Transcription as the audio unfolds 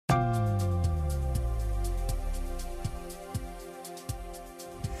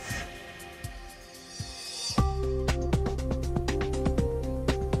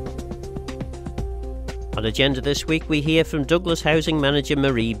On Agenda this week, we hear from Douglas Housing Manager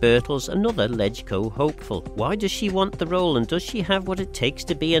Marie Birtles, another LegCo hopeful. Why does she want the role, and does she have what it takes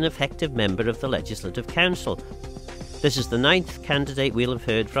to be an effective member of the Legislative Council? This is the 9th candidate we'll have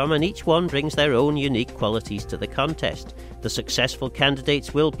heard from, and each one brings their own unique qualities to the contest. The successful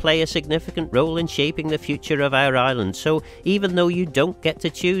candidates will play a significant role in shaping the future of our island, so even though you don't get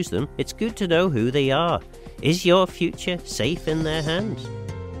to choose them, it's good to know who they are. Is your future safe in their hands?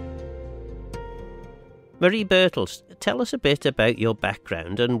 Marie Birtles, tell us a bit about your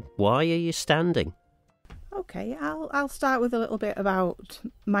background and why are you standing? Okay, I'll start with a little bit about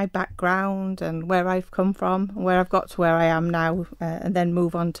my background and where I've come from, where I've got to where I am now, and then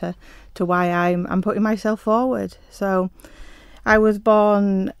move on to why I'm putting myself forward. So, I was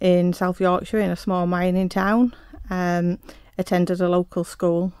born in South Yorkshire in a small mining town, attended a local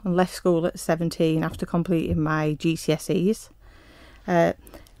school and left school at 17 after completing my GCSEs.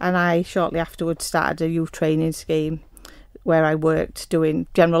 And I shortly afterwards started a youth training scheme where I worked doing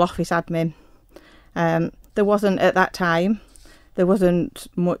general office admin. There wasn't, at that time,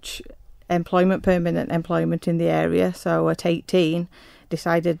 much permanent employment in the area, so at 18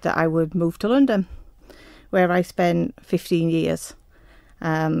 decided that I would move to London, where I spent 15 years.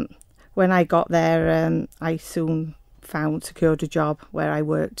 When I got there, I soon secured a job where I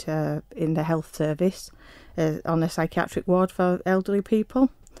worked in the health service on a psychiatric ward for elderly people.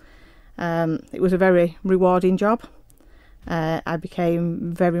 It was a very rewarding job. I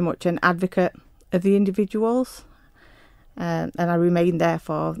became very much an advocate of the individuals, and I remained there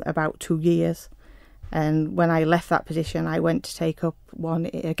for about 2 years. And when I left that position, I went to take up one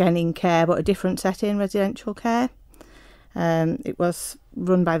again in care, but a different setting, residential care. It was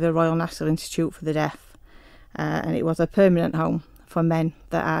run by the Royal National Institute for the Deaf, and it was a permanent home for men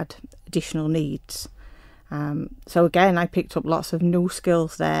that had additional needs. So again, I picked up lots of new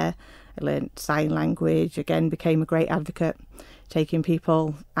skills there. I learned sign language, again became a great advocate, taking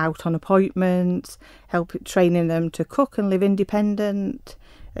people out on appointments, training them to cook and live independent.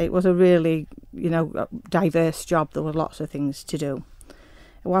 It was a really, diverse job. There were lots of things to do.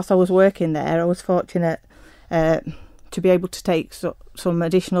 Whilst I was working there, I was fortunate to be able to take some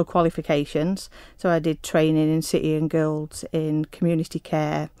additional qualifications. So I did training in City and Guilds in community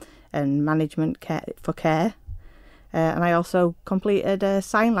care and management care for care. And I also completed a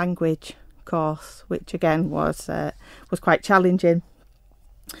sign language course, which again was quite challenging.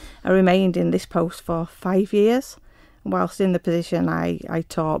 I remained in this post for 5 years. Whilst in the position, I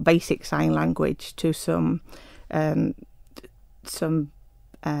taught basic sign language to some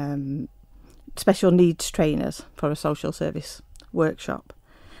special needs trainers for a social service workshop.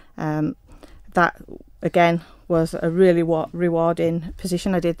 That again was a really rewarding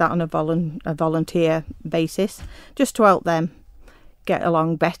position. I did that on a volunteer basis, just to help them get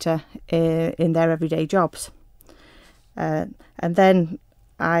along better in their everyday jobs. And then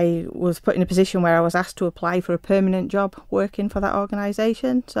I was put in a position where I was asked to apply for a permanent job working for that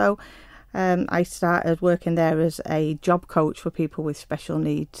organisation. So I started working there as a job coach for people with special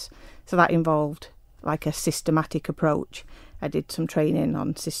needs. So that involved like a systematic approach. I did some training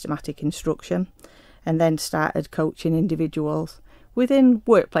on systematic instruction, and then started coaching individuals within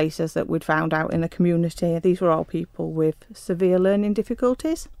workplaces that we'd found out in the community. These were all people with severe learning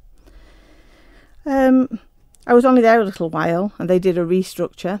difficulties. I was only there a little while, and they did a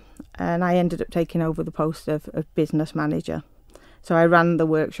restructure, and I ended up taking over the post of business manager. So I ran the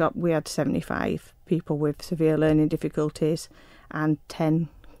workshop. We had 75 people with severe learning difficulties and 10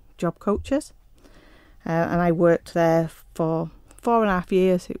 job coaches. And I worked there for 4.5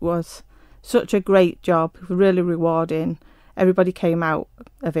 years. It was such a great job, really rewarding. Everybody came out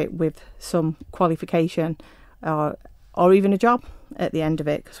of it with some qualification or even a job at the end of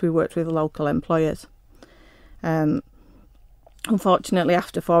it, because we worked with local employers. Unfortunately,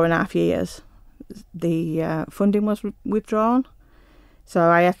 after 4.5 years, the funding was withdrawn, so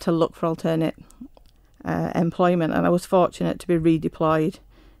I had to look for alternate employment, and I was fortunate to be redeployed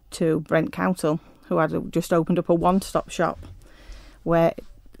to Brent Council, who had just opened up a one-stop shop,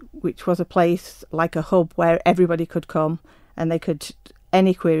 which was a place like a hub where everybody could come, and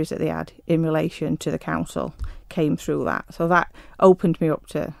any queries that they had in relation to the council came through that. So that opened me up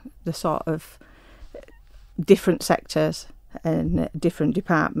to the sort of different sectors and different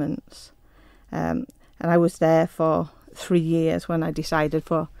departments. And I was there for 3 years when I decided,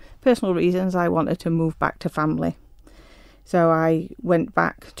 for personal reasons, I wanted to move back to family. So I went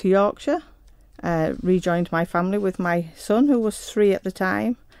back to Yorkshire, rejoined my family with my son, who was 3 at the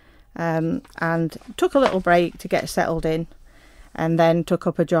time, and took a little break to get settled in, and then took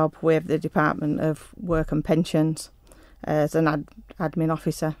up a job with the Department of Work and Pensions as an admin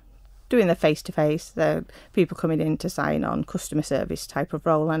officer doing the face-to-face, the people coming in to sign on, customer service type of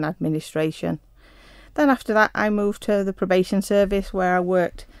role and administration. Then after that, I moved to the probation service, where I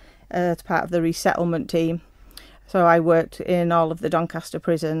worked as part of the resettlement team. So I worked in all of the Doncaster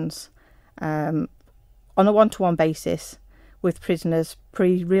prisons on a one-to-one basis with prisoners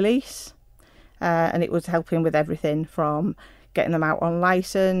pre-release. And it was helping with everything from getting them out on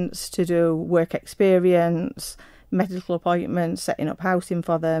licence to do work experience, medical appointments, setting up housing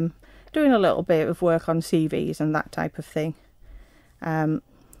for them, doing a little bit of work on CVs and that type of thing. And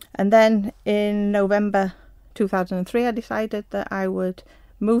then in November 2003, I decided that I would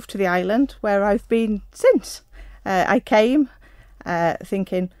move to the island, where I've been since. I came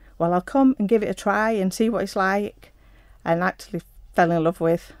thinking, well, I'll come and give it a try and see what it's like, and actually fell in love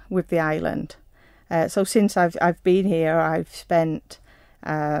with the island. So since I've been here, I've spent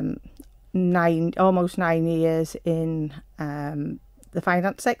almost 9 years in the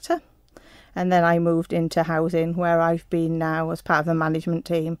finance sector. And then I moved into housing, where I've been now as part of the management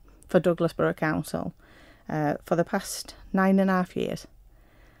team for Douglas Borough Council for the past 9.5 years.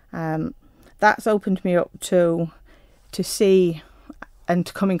 That's opened me up to see and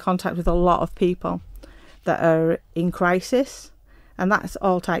to come in contact with a lot of people that are in crisis. And that's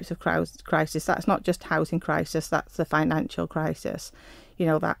all types of crisis. That's not just housing crisis, that's the financial crisis. You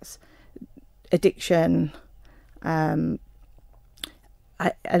know, that's addiction, I've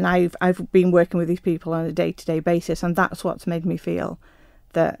been working with these people on a day-to-day basis, and that's what's made me feel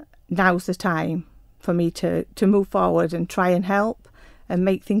that now's the time for me to move forward and try and help and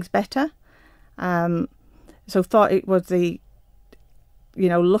make things better. So thought it was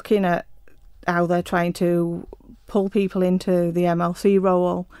looking at how they're trying to pull people into the MLC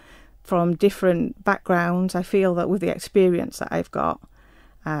role from different backgrounds. I feel that with the experience that I've got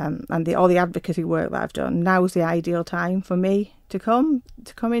and all the advocacy work that I've done, now's the ideal time for me to come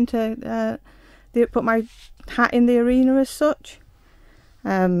into put my hat in the arena as such.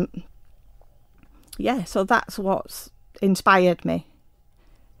 So that's what's inspired me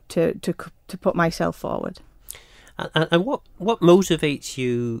to put myself forward. And what motivates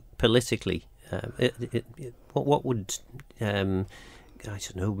you politically? What would I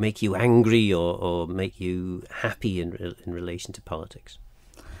don't know, make you angry or make you happy in relation to politics?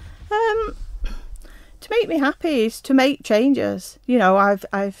 To make me happy is to make changes. You know,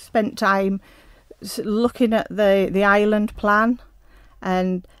 I've spent time looking at the island plan,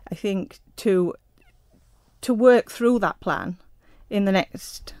 and I think to work through that plan in the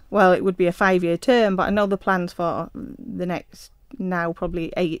next, well, it would be a 5-year term, but I know the plans for the next now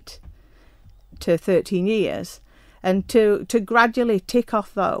probably 8 to 13 years, and to gradually tick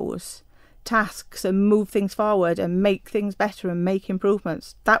off those tasks and move things forward and make things better and make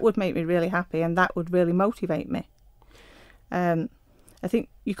improvements, that would make me really happy, and that would really motivate me. I think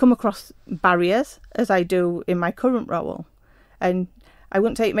you come across barriers, as I do in my current role, and I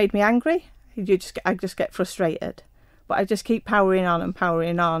wouldn't say it made me angry. I just get frustrated, but I just keep powering on in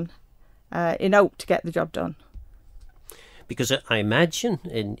hope to get the job done. Because I imagine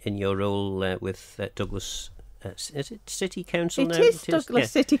in your role with Douglas, is it City Council now? It is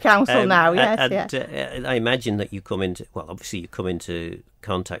Douglas City Council now, yes. And I imagine that you come into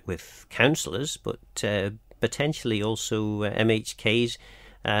contact with councillors, but potentially also MHKs,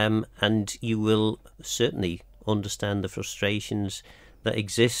 and you will certainly understand the frustrations that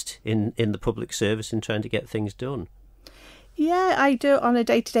exist in the public service in trying to get things done. Yeah, I do on a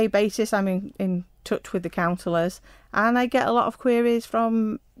day-to-day basis. I'm in touch with the councillors, and I get a lot of queries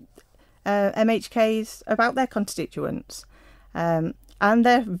from MHKs about their constituents, and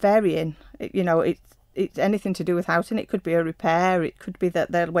they're varying. It's anything to do with housing. It could be a repair. It could be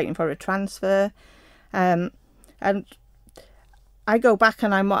that they're waiting for a transfer, and I go back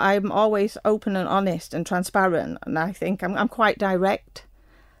and I'm always open and honest and transparent, and I think I'm quite direct.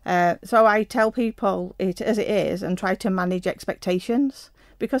 So I tell people it as it is and try to manage expectations,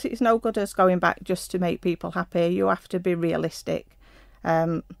 because it's no good us going back just to make people happy. You have to be realistic.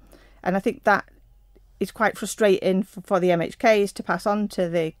 And I think that is quite frustrating for the MHKs to pass on to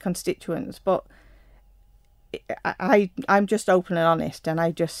the constituents. But I'm just open and honest, and I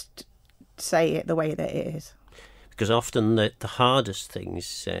just say it the way that it is. Because often the hardest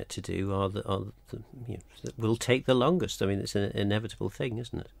things to do are that will take the longest. I mean, it's an inevitable thing,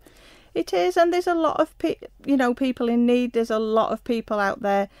 isn't it? It is, and there's a lot of people in need. There's a lot of people out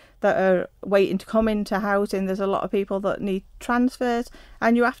there that are waiting to come into housing. There's a lot of people that need transfers,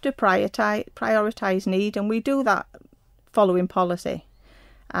 and you have to prioritise need, and we do that following policy,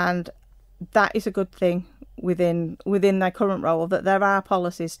 and that is a good thing within their current role, that there are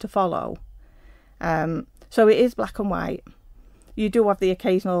policies to follow. So it is black and white. You do have the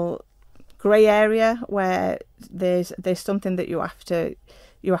occasional grey area where there's something that you have to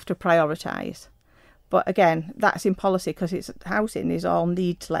prioritise. But again, that's in policy, because it's housing is all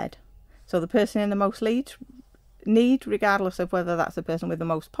needs led. So the person in the most need, regardless of whether that's the person with the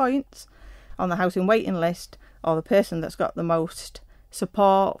most points on the housing waiting list or the person that's got the most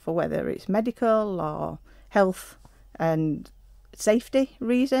support for whether it's medical or health and safety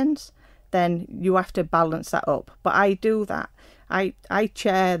reasons, then you have to balance that up. But I do that. I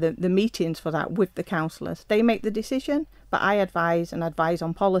chair the meetings for that with the councillors. They make the decision, but I advise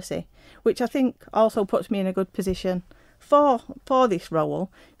on policy, which I think also puts me in a good position for this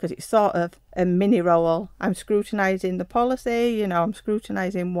role, because it's sort of a mini role. I'm scrutinising the policy, I'm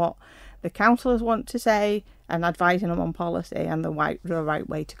scrutinising what the councillors want to say and advising them on policy and the right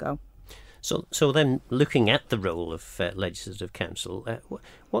way to go. So then, looking at the role of Legislative Council,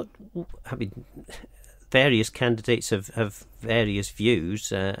 various candidates have various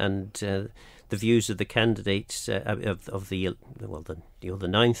views, and the views of the candidates of the other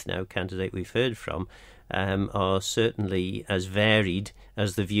ninth now candidate we've heard from are certainly as varied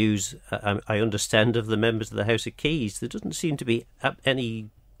as the views I understand of the members of the House of Keys. There doesn't seem to be any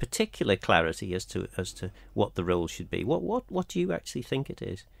particular clarity as to what the role should be. What do you actually think it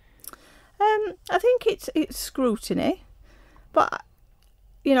is? I think it's scrutiny, but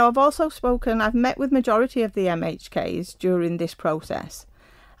I've also I've met with majority of the MHKs during this process,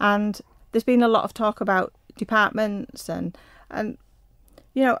 and there's been a lot of talk about departments and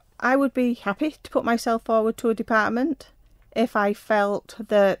I would be happy to put myself forward to a department if I felt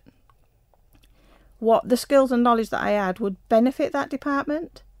that what the skills and knowledge that I had would benefit that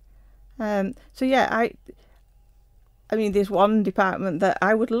department. There's one department that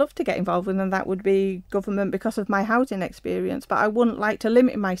I would love to get involved in, and that would be government, because of my housing experience. But I wouldn't like to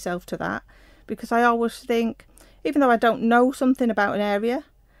limit myself to that, because I always think, even though I don't know something about an area,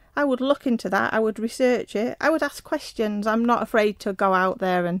 I would look into that, I would research it, I would ask questions. I'm not afraid to go out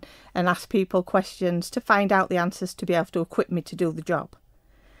there and ask people questions to find out the answers to be able to equip me to do the job.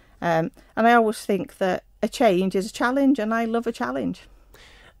 And I always think that a change is a challenge, and I love a challenge.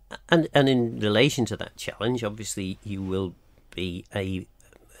 And in relation to that challenge, obviously you will be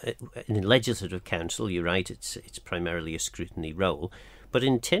in Legislative Council. You're right; it's primarily a scrutiny role, but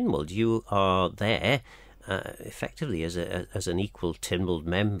in Tynwald you are there effectively as an equal Tynwald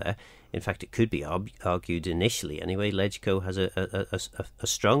member. In fact, it could be argued initially anyway. LegCo has a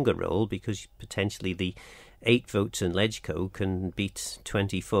stronger role, because potentially the 8 votes in LegCo can beat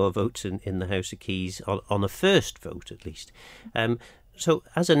 24 votes in the House of Keys on a first vote at least. So,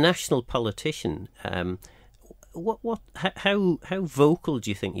 as a national politician, how vocal do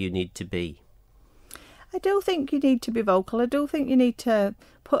you think you need to be? I do think you need to be vocal. I do think you need to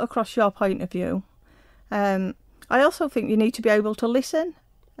put across your point of view. I also think you need to be able to listen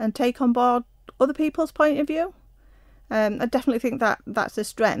and take on board other people's point of view. I definitely think that's a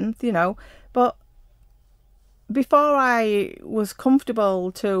strength, But before I was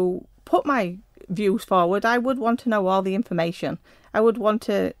comfortable to put my views forward, I would want to know all the information. I would want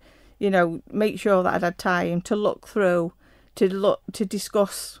to, make sure that I'd had time to look through, to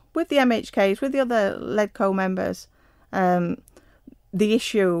discuss with the MHKs, with the other LegCo members, the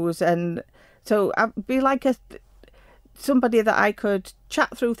issues, and so I'd be like somebody that I could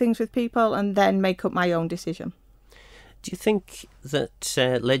chat through things with people and then make up my own decision. Do you think that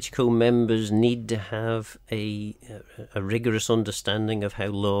LegCo members need to have a rigorous understanding of how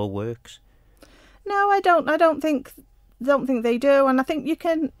law works? No, I don't think they do, and I think you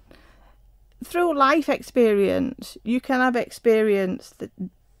can, through life experience, you can have experienced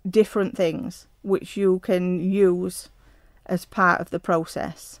different things which you can use as part of the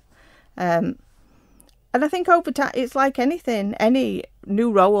process. And I think over time, it's like anything, any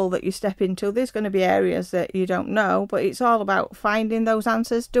new role that you step into, there's going to be areas that you don't know, but it's all about finding those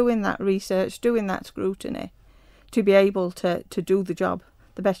answers, doing that research, doing that scrutiny to be able to do the job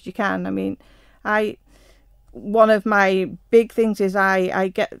the best you can. One of my big things is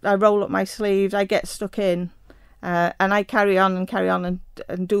I roll up my sleeves, I get stuck in, and I carry on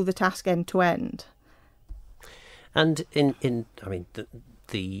and do the task end to end. And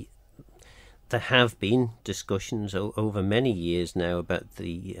there have been discussions over many years now about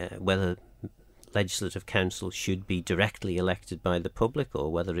the whether Legislative Council should be directly elected by the public,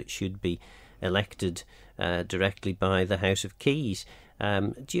 or whether it should be elected directly by the House of Keys.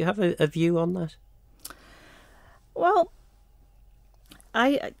 Do you have a view on that? Well,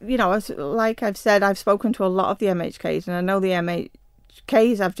 like I've said, I've spoken to a lot of the MHKs, and I know the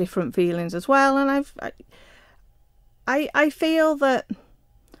MHKs have different feelings as well. And I feel that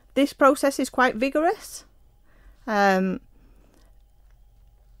this process is quite vigorous, and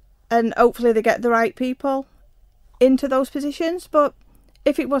and hopefully they get the right people into those positions. But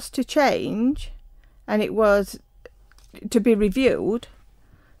if it was to change and it was to be reviewed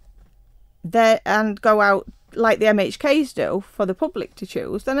there and go out like the MHKs do for the public to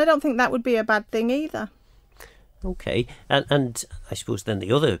choose, then I don't think that would be a bad thing either. Okay, and I suppose then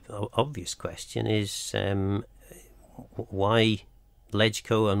the other obvious question is why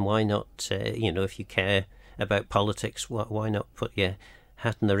LegCo, and why not, if you care about politics, why not put your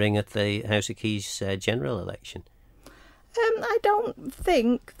hat in the ring at the House of Keys general election? I don't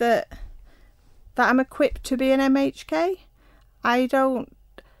think that I'm equipped to be an MHK. I don't,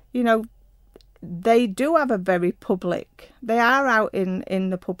 they do have a very public, they are out in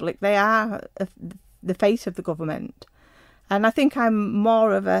the public, they are the face of the government. And I think I'm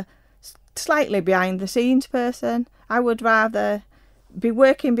more of a slightly behind the scenes person. I would rather be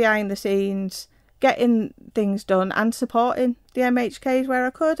working behind the scenes, getting things done and supporting the MHKs where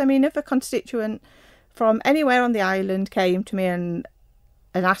I could. I mean, if a constituent from anywhere on the island came to me and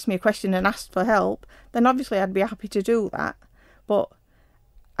asked me a question and asked for help, then obviously I'd be happy to do that. But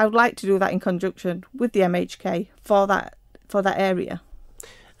I would like to do that in conjunction with the MHK for that area.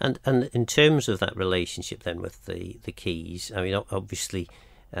 And in terms of that relationship then with the Keys, I mean, obviously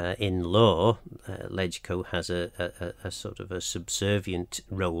in law, LegCo has a sort of a subservient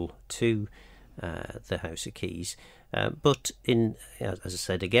role to the House of Keys. But as I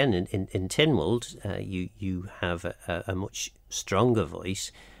said again, in Tynwald, you have a much stronger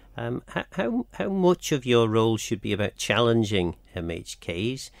voice. How much of your role should be about challenging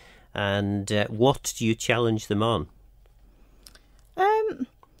MHKs, and what do you challenge them on?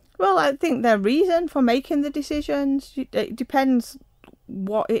 Well, I think their reason for making the decisions, it depends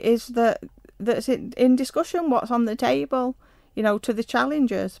what it is that's in discussion, what's on the table, to the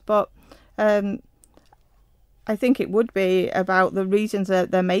challengers. But I think it would be about the reasons that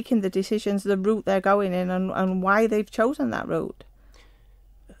they're making the decisions, the route they're going in, and why they've chosen that route.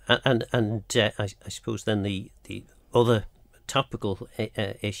 And I suppose then the other topical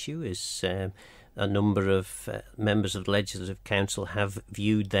issue is a number of members of the Legislative Council have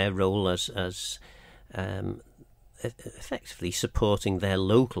viewed their role as effectively supporting their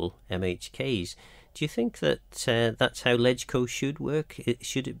local MHKs. Do you think that that's how LegCo should work?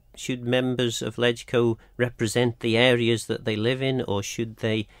 Should members of LegCo represent the areas that they live in, or should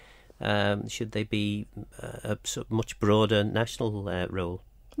they be a much broader national role?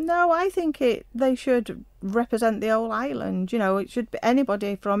 No, I think they should represent the whole island. It should be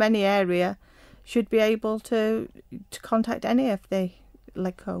anybody from any area should be able to contact any of the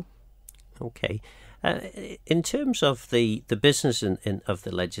LegCo. Okay. In terms of the business of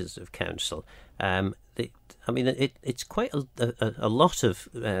the Legislative Council, it's quite a lot of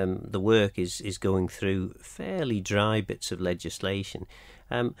the work is going through fairly dry bits of legislation.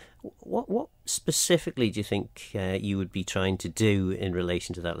 What specifically do you think you would be trying to do in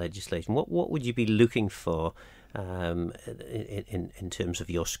relation to that legislation? What would you be looking for in terms of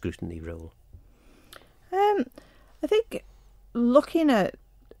your scrutiny role? I think looking at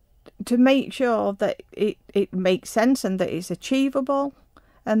to make sure that it makes sense and that it's achievable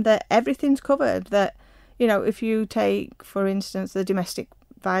and that everything's covered. That, if you take, for instance, the domestic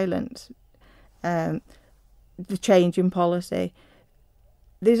violence, the change in policy,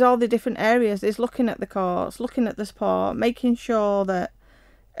 there's all the different areas. There's looking at the courts, looking at the support, making sure that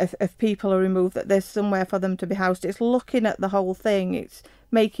if people are removed, that there's somewhere for them to be housed. It's looking at the whole thing. It's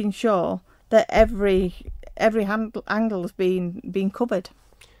making sure that every angle has been covered.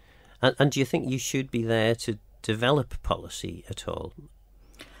 And do you think you should be there to develop policy at all?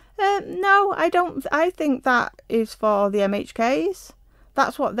 No, I don't. I think that is for the MHKs.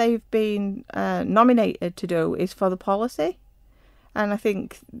 That's what they've been nominated to do, is for the policy. And I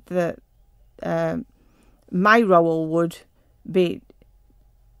think that my role would be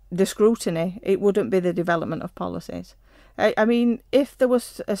the scrutiny. It wouldn't be the development of policies. I mean, if there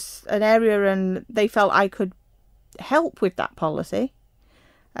was an area and they felt I could help with that policy,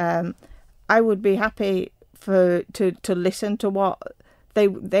 I would be happy to listen to what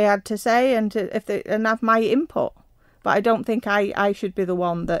they had to say and have my input. But I don't think I should be the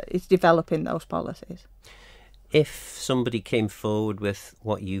one that is developing those policies. If somebody came forward with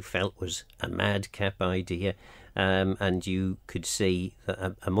what you felt was a madcap idea, and you could see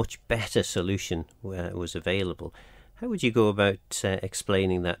that a much better solution was available, how would you go about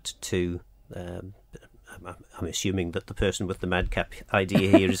explaining that to... I'm assuming that the person with the madcap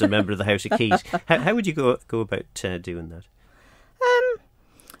idea here is a member of the House of Keys. How would you go about doing that?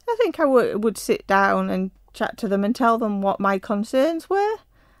 I think I would sit down and chat to them and tell them what my concerns were,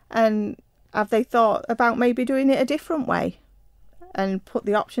 and have they thought about maybe doing it a different way. and put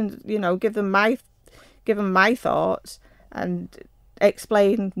the options, give them my thoughts and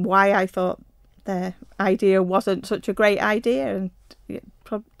explain why I thought their idea wasn't such a great idea, and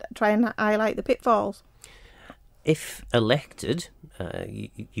try and highlight the pitfalls. If elected,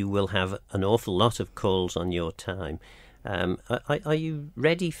 you will have an awful lot of calls on your time. Are you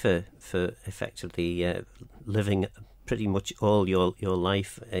ready for effectively living pretty much all your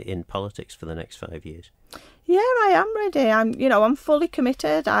life in politics for the next 5 years? Yeah, I am ready. I'm fully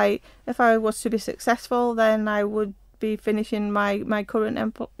committed. If I was to be successful, then I would be finishing my current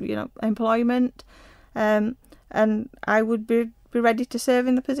employment, and I would be ready to serve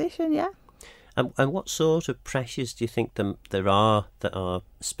in the position. Yeah. And what sort of pressures do you think there are that are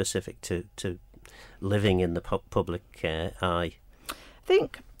specific to living in the public eye? I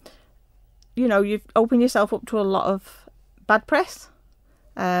think, you've opened yourself up to a lot of bad press,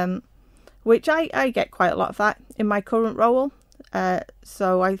 which I get quite a lot of that in my current role.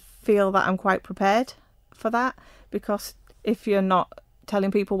 So I feel that I'm quite prepared for that, because if you're not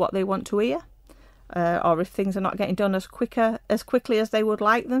telling people what they want to hear, or if things are not getting done as quickly as they would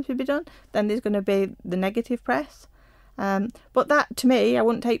like them to be done, then there's going to be the negative press. But that, to me, I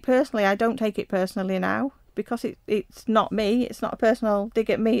wouldn't take personally. I don't take it personally now, because it's not me. It's not a personal dig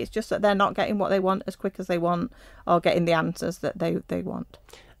at me. It's just that they're not getting what they want as quick as they want, or getting the answers that they want.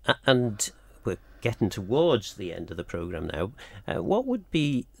 And we're getting towards the end of the programme now.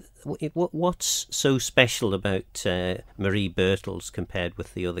 What's so special about Marie Birtles compared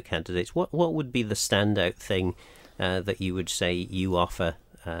with the other candidates? What would be the standout thing that you would say you offer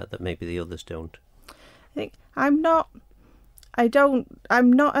that maybe the others don't? I think I'm not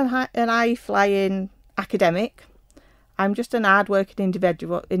an high-flying academic. I'm just an hard-working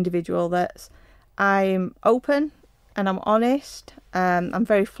individual I'm open and I'm honest. I'm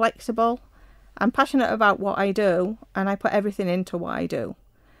very flexible. I'm passionate about what I do, and I put everything into what I do.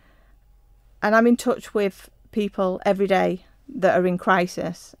 And I'm in touch with people every day that are in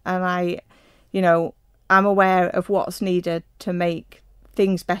crisis, and I'm aware of what's needed to make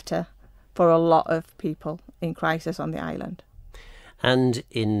things better for a lot of people in crisis on the island. And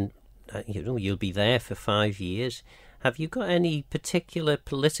you'll be there for 5 years. Have you got any particular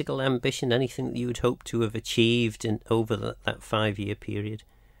political ambition, anything that you would hope to have achieved over that 5-year period?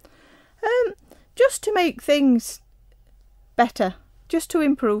 Just to make things better, just to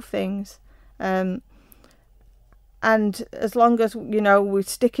improve things. And as long as, we're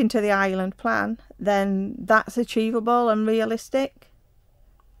sticking to the island plan, then that's achievable and realistic.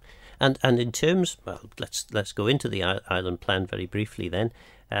 And in terms, well, let's go into the island plan very briefly then.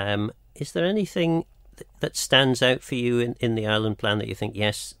 Is there anything that stands out for you in the island plan that you think,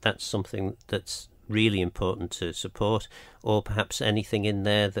 yes, that's something that's really important to support, or perhaps anything in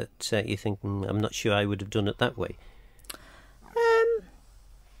there that you think, I'm not sure I would have done it that way?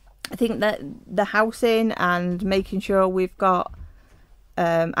 I think that the housing and making sure we've got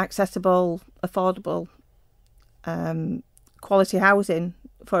accessible, affordable, quality housing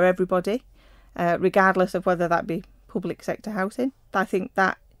for everybody, regardless of whether that be public sector housing. I think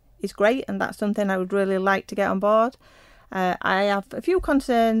that is great, and that's something I would really like to get on board. I have a few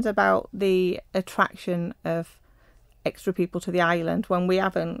concerns about the attraction of extra people to the island when we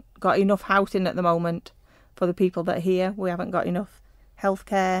haven't got enough housing at the moment for the people that are here. We haven't got enough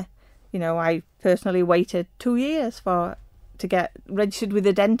healthcare. I personally waited 2 years to get registered with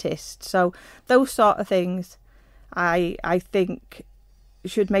a dentist. So those sort of things, I think,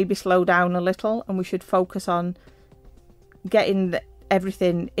 should maybe slow down a little, and we should focus on getting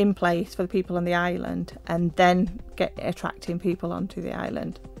everything in place for the people on the island, and then attracting people onto the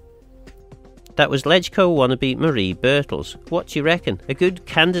island. That was LegCo wannabe Marie Birtles. What do you reckon? A good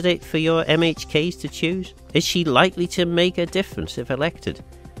candidate for your MHKs to choose? Is she likely to make a difference if elected?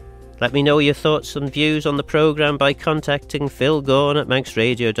 Let me know your thoughts and views on the programme by contacting Phil Gorn at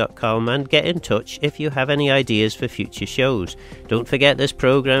manxradio.com, and get in touch if you have any ideas for future shows. Don't forget this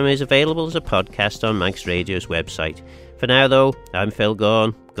programme is available as a podcast on Manx Radio's website. For now though, I'm Phil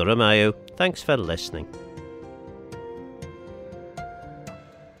Gorn. Guramayo. Thanks for listening.